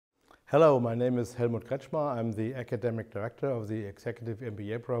Hello, my name is Helmut Krcmar. I'm the Academic Director of the Executive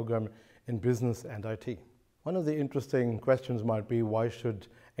MBA program in Business and IT. One of the interesting questions might be, why should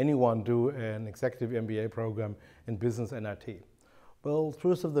anyone do an Executive MBA program in Business and IT? Well, the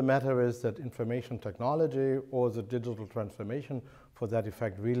truth of the matter is that information technology or the digital transformation for that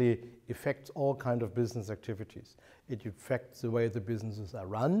effect really affects all kinds of business activities. It affects the way the businesses are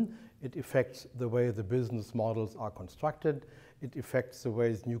run, it affects the way the business models are constructed, it affects the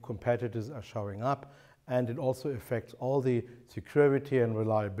ways new competitors are showing up, and it also affects all the security and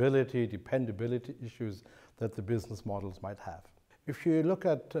reliability, dependability issues that the business models might have. If you look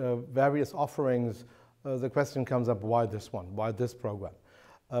at various offerings, the question comes up, why this one? Why this program?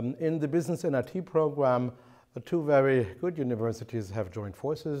 In the Business and IT program, two very good universities have joined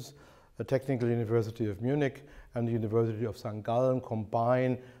forces. The Technical University of Munich and the University of St. Gallen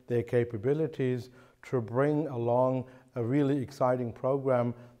combine their capabilities to bring along a really exciting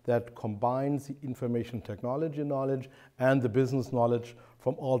program that combines the information technology knowledge and the business knowledge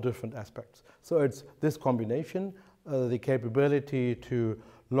from all different aspects. So it's this combination, the capability to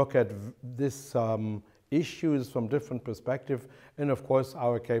look at this issues from different perspectives, and of course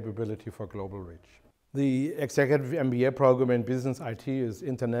our capability for global reach. The Executive MBA program in Business IT is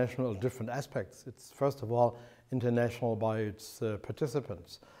international in different aspects. It's first of all international by its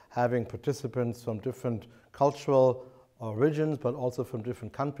participants. Having participants from different cultural origins, but also from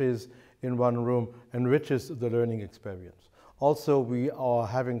different countries in one room enriches the learning experience. Also, we are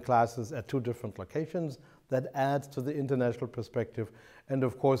having classes at two different locations. That adds to the international perspective. And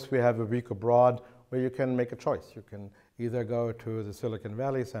of course, we have a week abroad where you can make a choice. You can either go to the Silicon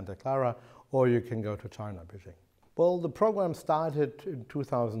Valley, Santa Clara, or you can go to China, Beijing. Well, the program started in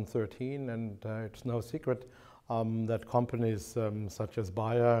 2013, and it's no secret that companies such as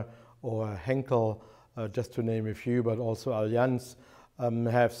Bayer or Henkel, just to name a few, but also Allianz,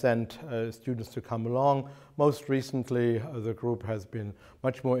 have sent students to come along. Most recently, the group has been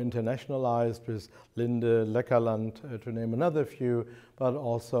much more internationalized with Linde, Leckerland, to name another few, but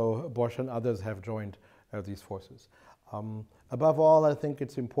also Bosch and others have joined these forces. Above all, I think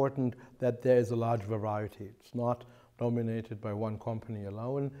it's important that there is a large variety. It's not dominated by one company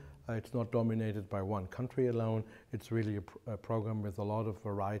alone. It's not dominated by one country alone. It's really a program with a lot of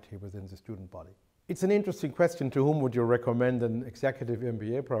variety within the student body. It's an interesting question, to whom would you recommend an Executive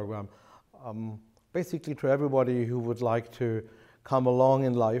MBA program? Basically to everybody who would like to come along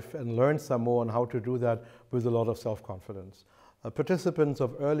in life and learn some more on how to do that with a lot of self-confidence. Participants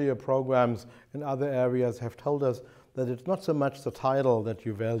of earlier programs in other areas have told us that it's not so much the title that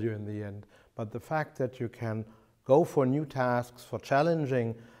you value in the end, but the fact that you can go for new tasks, for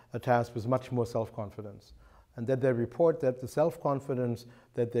challenging a task with much more self-confidence. And that they report that the self-confidence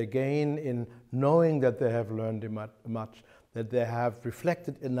that they gain in knowing that they have learned much, that they have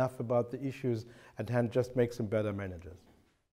reflected enough about the issues at hand, just makes them better managers.